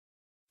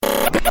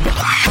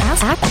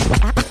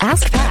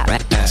Ask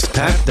Pat.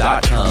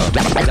 AskPat.com.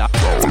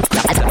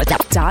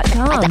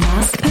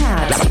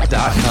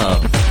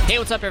 AskPat.com. Hey,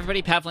 what's up,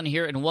 everybody? Pat Flynn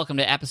here, and welcome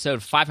to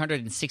episode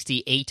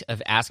 568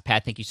 of Ask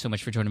Pat. Thank you so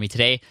much for joining me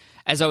today.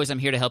 As always, I'm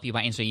here to help you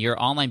by answering your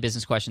online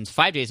business questions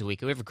 5 days a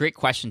week. We have a great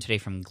question today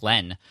from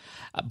Glenn.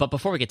 But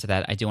before we get to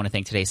that, I do want to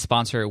thank today's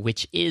sponsor,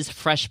 which is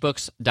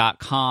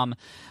FreshBooks.com,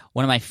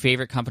 one of my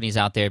favorite companies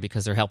out there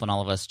because they're helping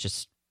all of us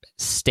just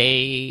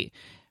stay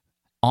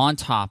on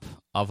top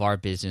of our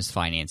business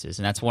finances.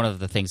 And that's one of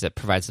the things that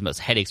provides the most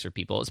headaches for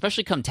people,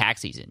 especially come tax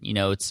season. You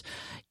know, it's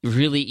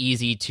really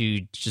easy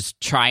to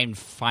just try and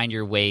find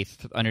your way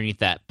underneath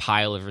that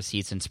pile of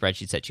receipts and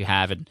spreadsheets that you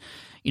have. And,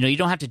 you know, you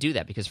don't have to do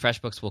that because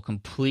FreshBooks will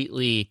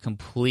completely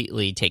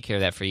take care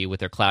of that for you with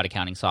their cloud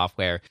accounting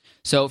software.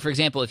 So, for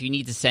example, if you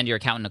need to send your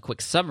accountant a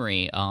quick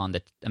summary on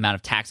the amount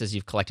of taxes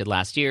you've collected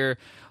last year,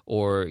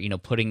 or, you know,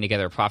 putting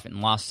together a profit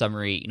and loss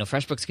summary, you know,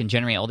 FreshBooks can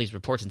generate all these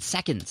reports in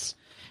seconds.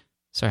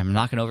 Sorry, I'm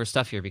knocking over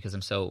stuff here because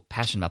I'm so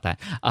passionate about that.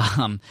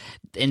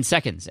 In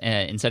seconds,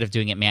 instead of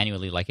doing it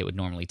manually like it would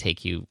normally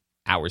take you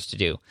hours to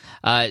do.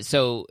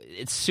 So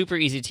it's super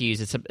easy to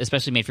use. It's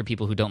especially made for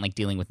people who don't like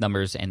dealing with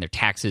numbers and their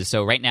taxes.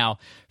 So right now,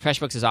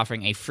 FreshBooks is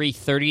offering a free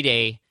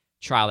 30-day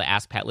trial to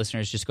Ask Pat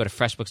listeners. Just go to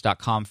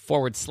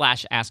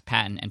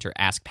freshbooks.com/AskPat and enter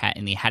Ask Pat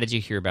in the How Did You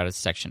Hear About Us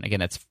section.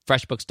 Again, that's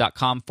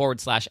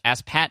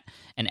freshbooks.com/AskPat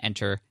and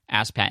enter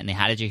Ask Pat in the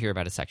How Did You Hear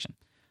About Us section.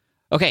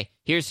 Okay,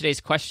 here's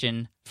today's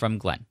question from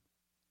Glenn.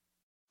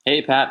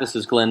 Hey, Pat, this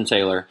is Glenn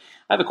Taylor.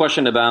 I have a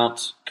question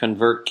about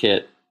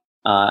ConvertKit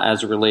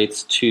as it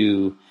relates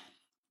to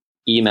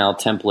email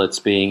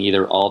templates being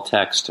either all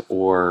text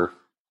or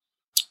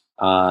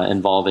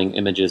involving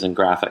images and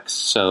graphics.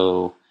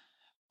 So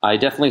I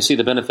definitely see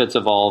the benefits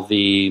of all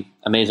the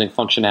amazing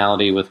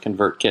functionality with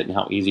ConvertKit and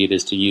how easy it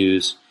is to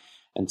use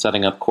and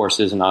setting up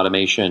courses and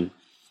automation.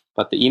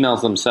 But the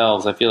emails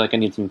themselves, I feel like I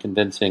need some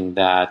convincing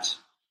that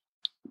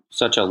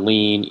such a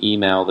lean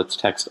email that's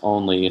text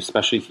only,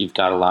 especially if you've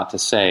got a lot to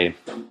say,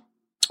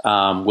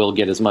 will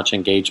get as much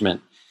engagement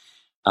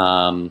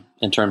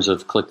in terms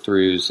of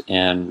click-throughs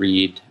and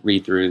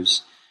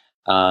read-throughs.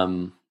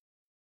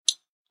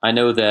 I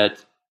know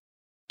that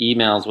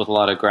emails with a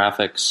lot of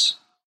graphics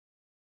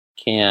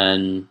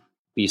can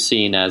be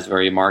seen as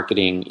very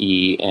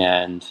marketing-y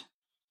and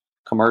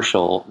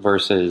commercial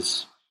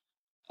versus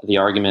the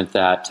argument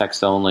that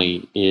text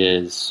only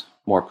is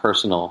more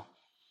personal.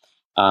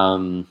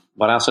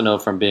 But I also know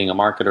from being a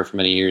marketer for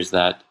many years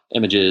that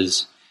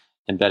images,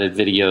 embedded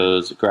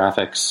videos,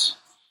 graphics,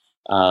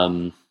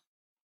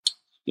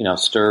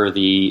 stir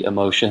the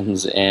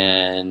emotions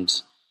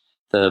and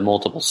the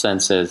multiple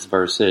senses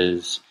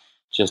versus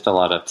just a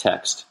lot of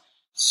text.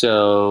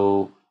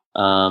 So,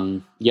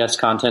 yes,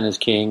 content is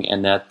king,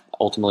 and that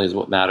ultimately is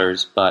what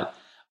matters. But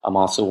I'm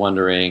also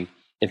wondering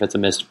if it's a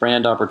missed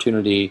brand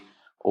opportunity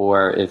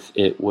or if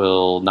it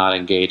will not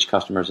engage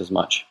customers as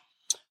much.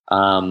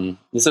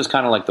 This is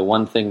kind of like the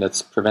one thing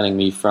that's preventing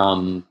me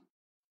from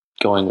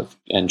going with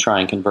and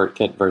trying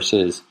ConvertKit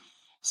versus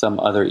some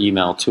other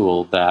email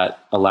tool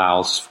that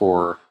allows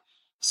for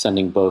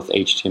sending both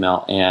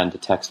HTML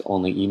and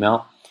text-only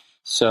email.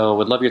 So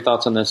would love your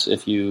thoughts on this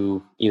if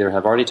you either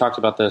have already talked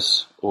about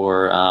this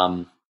or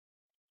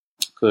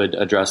could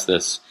address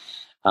this.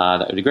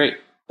 That would be great.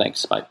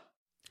 Thanks. Bye.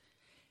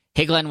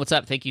 Hey, Glenn, what's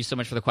up? Thank you so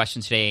much for the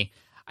question today.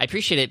 I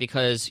appreciate it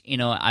because, you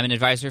know, I'm an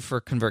advisor for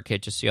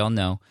ConvertKit, just so you all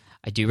know.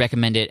 I do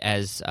recommend it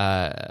as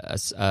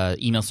a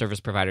email service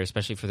provider,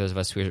 especially for those of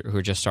us who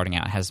are just starting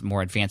out. It has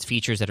more advanced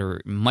features that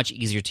are much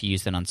easier to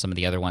use than on some of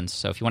the other ones.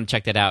 So if you want to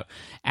check that out,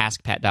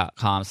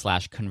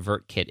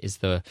 askpat.com/ConvertKit is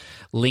the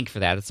link for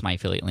that. It's my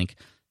affiliate link.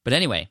 But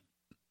anyway,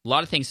 a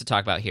lot of things to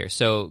talk about here.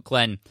 So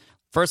Glenn,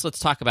 first let's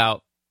talk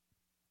about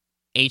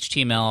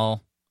HTML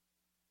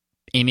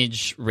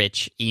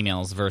image-rich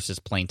emails versus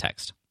plain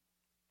text.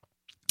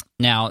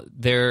 Now,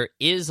 there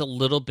is a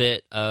little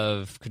bit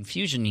of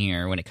confusion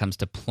here when it comes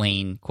to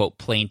plain, quote,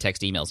 plain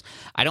text emails.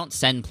 I don't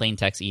send plain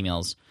text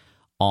emails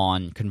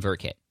on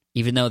ConvertKit.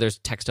 Even though there's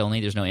text only,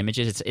 there's no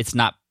images, it's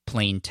not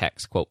plain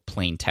text, quote,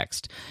 plain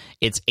text.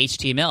 It's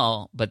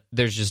HTML, but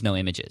there's just no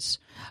images.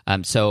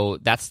 So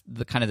that's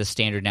the kind of the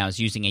standard now is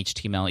using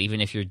HTML,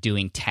 even if you're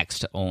doing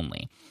text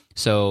only.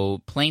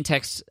 So plain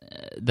text,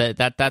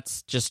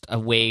 that's just a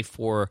way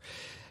for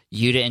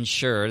you to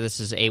ensure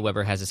this is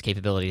Aweber has this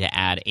capability to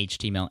add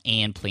HTML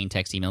and plain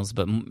text emails,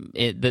 but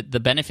the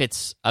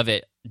benefits of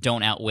it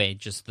don't outweigh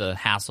just the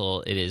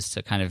hassle it is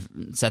to kind of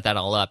set that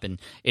all up, and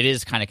it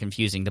is kind of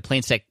confusing. The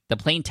plain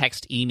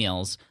text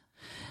emails,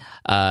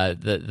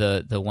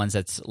 the ones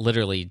that's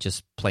literally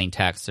just plain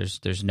text.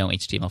 There's no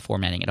HTML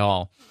formatting at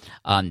all.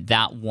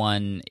 That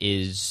one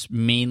is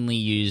mainly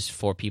used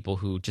for people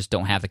who just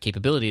don't have the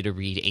capability to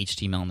read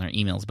HTML in their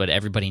emails, but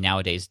everybody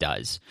nowadays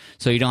does.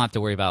 So you don't have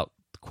to worry about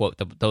quote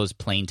those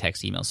plain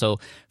text emails. So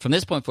from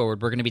this point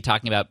forward, we're going to be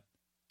talking about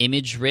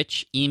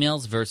image-rich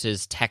emails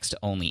versus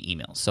text-only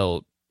emails.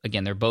 So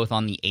again, they're both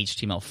on the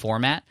HTML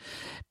format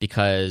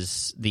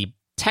because the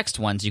text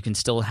ones, you can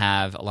still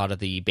have a lot of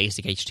the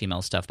basic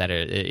HTML stuff that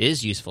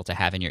is useful to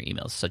have in your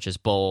emails, such as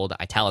bold,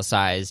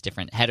 italicized,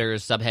 different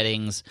headers,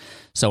 subheadings,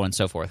 so on and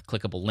so forth,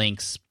 clickable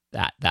links,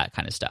 that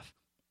kind of stuff.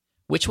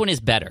 Which one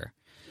is better?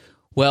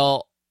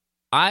 Well,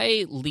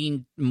 I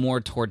lean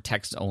more toward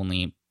text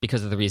only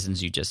because of the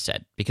reasons you just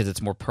said, because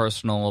it's more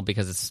personal,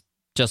 because it's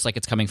just like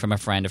it's coming from a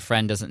friend. A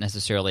friend doesn't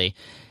necessarily,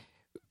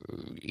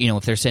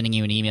 if they're sending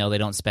you an email, they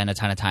don't spend a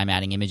ton of time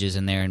adding images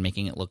in there and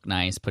making it look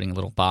nice, putting a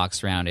little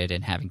box around it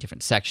and having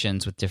different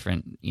sections with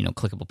different,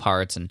 clickable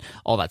parts and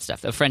all that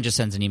stuff. A friend just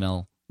sends an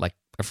email like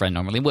a friend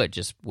normally would,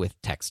 just with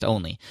text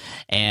only.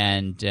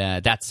 And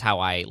that's how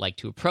I like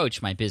to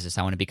approach my business.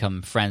 I want to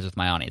become friends with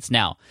my audience.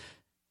 Now,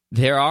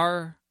 there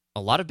are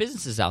a lot of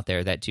businesses out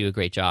there that do a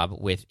great job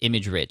with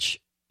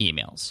image-rich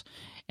emails,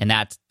 and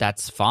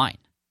that's fine.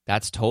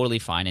 That's totally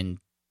fine, and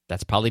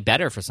that's probably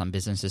better for some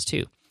businesses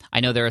too. I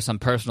know there are some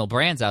personal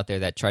brands out there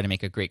that try to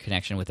make a great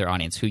connection with their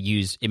audience who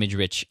use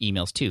image-rich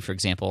emails too. For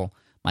example,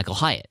 Michael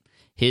Hyatt.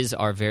 His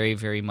are very,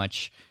 very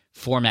much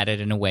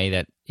formatted in a way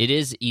that it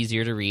is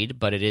easier to read,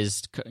 but it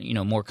is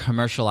more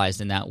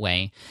commercialized in that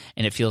way,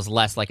 and it feels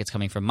less like it's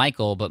coming from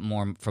Michael, but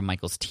more from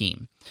Michael's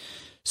team.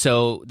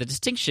 So the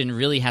distinction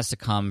really has to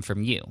come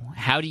from you.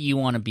 How do you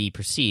want to be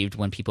perceived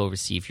when people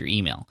receive your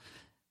email?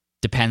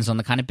 Depends on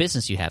the kind of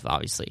business you have,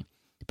 obviously.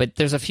 But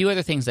there's a few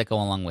other things that go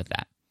along with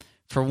that.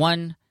 For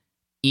one,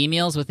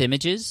 emails with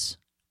images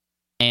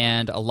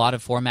and a lot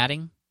of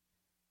formatting,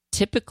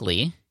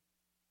 typically,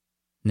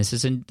 and this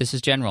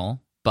is general,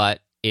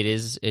 but it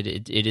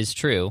is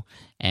true,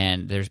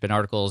 and there's been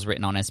articles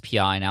written on SPI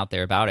and out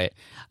there about it.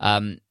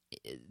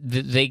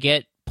 They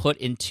get put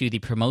into the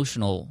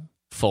promotional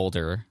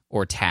folder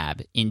or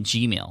tab in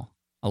Gmail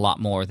a lot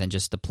more than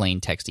just the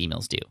plain text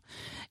emails do.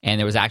 And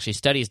there was actually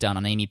studies done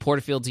on Amy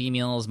Porterfield's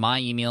emails,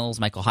 my emails,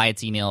 Michael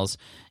Hyatt's emails.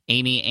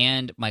 Amy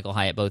and Michael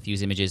Hyatt both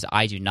use images.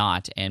 I do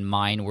not, and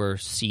mine were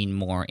seen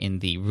more in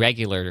the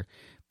regular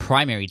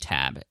primary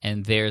tab,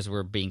 and theirs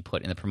were being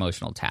put in the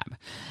promotional tab.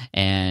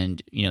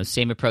 And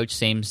same approach,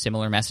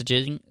 similar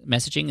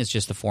messaging is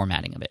just the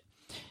formatting of it.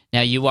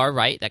 Now, you are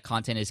right that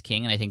content is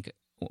king, and I think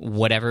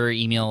whatever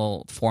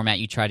email format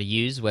you try to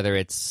use, whether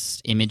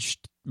it's image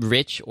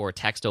rich or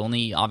text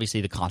only, obviously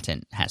the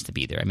content has to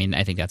be there. I mean,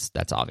 I think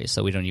that's obvious,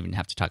 so we don't even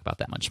have to talk about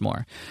that much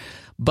more.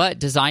 But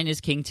design is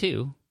king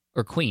too,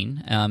 or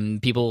queen.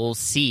 People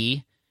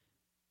see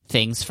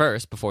things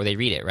first before they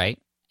read it, right?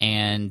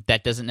 And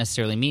that doesn't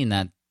necessarily mean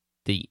that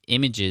the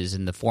images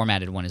and the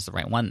formatted one is the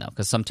right one, though,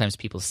 because sometimes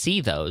people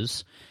see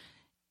those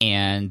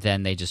and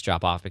then they just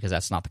drop off because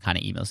that's not the kind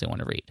of emails they want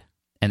to read.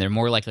 And they're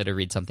more likely to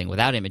read something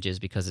without images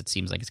because it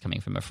seems like it's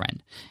coming from a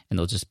friend, and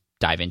they'll just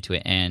dive into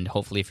it. And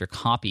hopefully, if your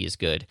copy is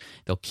good,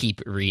 they'll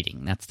keep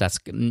reading. That's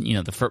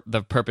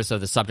the purpose of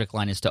the subject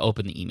line is to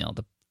open the email.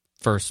 The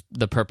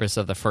purpose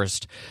of the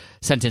first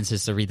sentence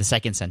is to read the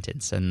second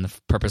sentence, and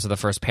the purpose of the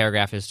first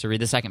paragraph is to read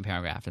the second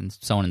paragraph, and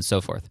so on and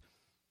so forth.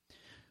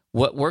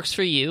 What works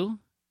for you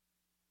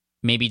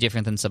may be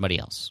different than somebody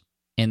else,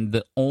 and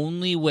the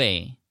only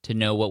way to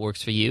know what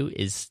works for you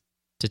is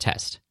to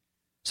test.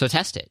 So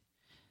test it.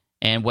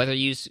 And whether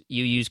you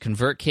use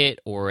ConvertKit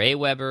or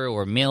Aweber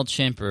or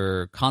MailChimp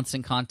or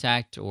Constant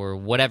Contact or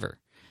whatever,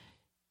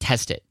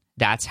 test it.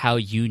 That's how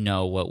you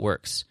know what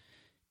works.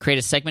 Create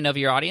a segment of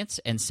your audience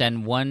and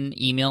send one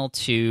email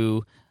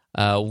to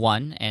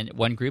one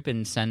group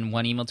and send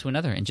one email to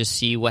another, and just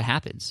see what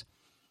happens.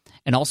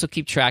 And also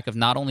keep track of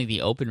not only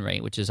the open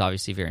rate, which is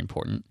obviously very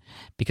important,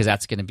 because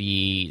that's going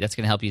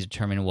to help you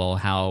determine, well,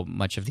 how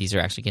much of these are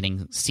actually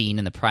getting seen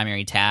in the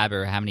primary tab,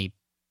 or how many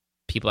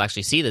people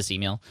actually see this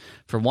email,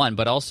 for one,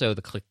 but also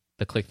the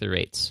click-through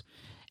rates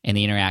and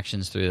the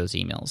interactions through those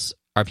emails.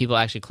 Are people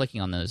actually clicking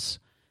on those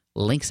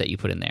links that you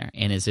put in there?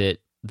 And is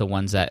it the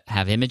ones that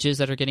have images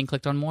that are getting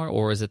clicked on more,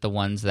 or is it the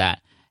ones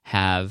that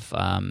have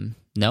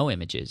no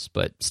images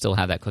but still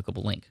have that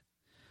clickable link?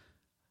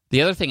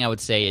 The other thing I would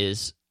say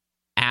is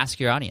ask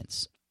your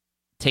audience.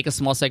 Take a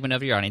small segment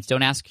of your audience.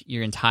 Don't ask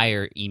your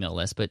entire email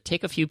list, but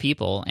take a few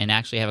people and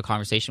actually have a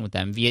conversation with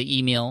them via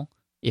email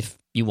if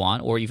you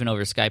want, or even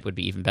over Skype would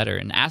be even better,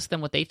 and ask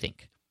them what they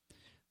think.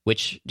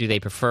 Which do they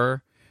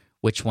prefer?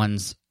 Which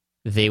ones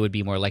they would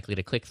be more likely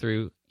to click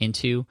through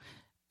into,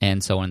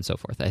 and so on and so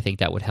forth. I think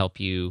that would help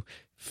you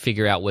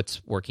figure out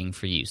what's working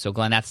for you. So,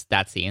 Glenn, that's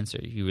the answer.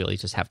 You really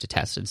just have to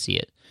test and see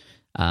it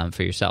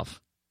for yourself.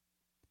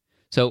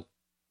 So,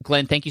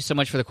 Glenn, thank you so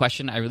much for the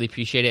question. I really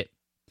appreciate it.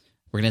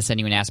 We're going to send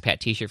you an Ask Pat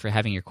t-shirt for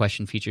having your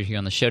question featured here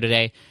on the show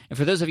today. And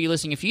for those of you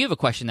listening, if you have a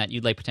question that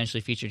you'd like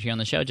potentially featured here on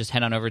the show, just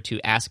head on over to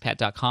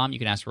askpat.com. You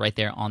can ask right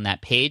there on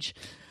that page.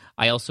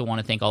 I also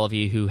want to thank all of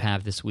you who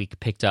have this week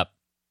picked up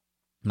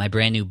my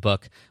brand new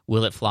book,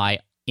 Will It Fly,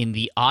 in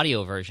the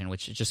audio version,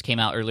 which just came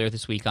out earlier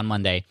this week on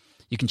Monday.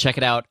 You can check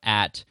it out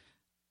at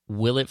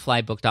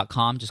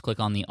willitflybook.com. Just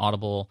click on the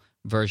Audible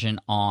version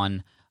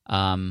on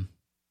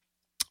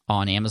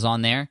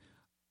Amazon there.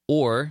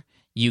 Or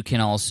you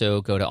can also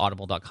go to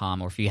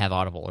audible.com, or if you have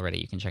Audible already,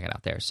 you can check it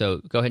out there. So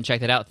go ahead and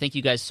check that out. Thank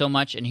you guys so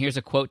much. And here's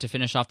a quote to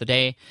finish off the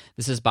day.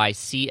 This is by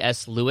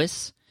C.S.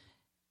 Lewis.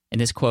 And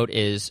this quote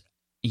is,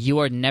 "You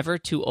are never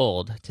too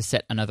old to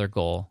set another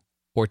goal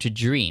or to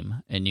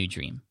dream a new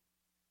dream."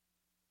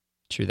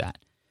 True that.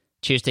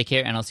 Cheers, take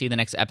care, and I'll see you in the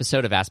next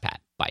episode of Ask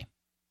Pat.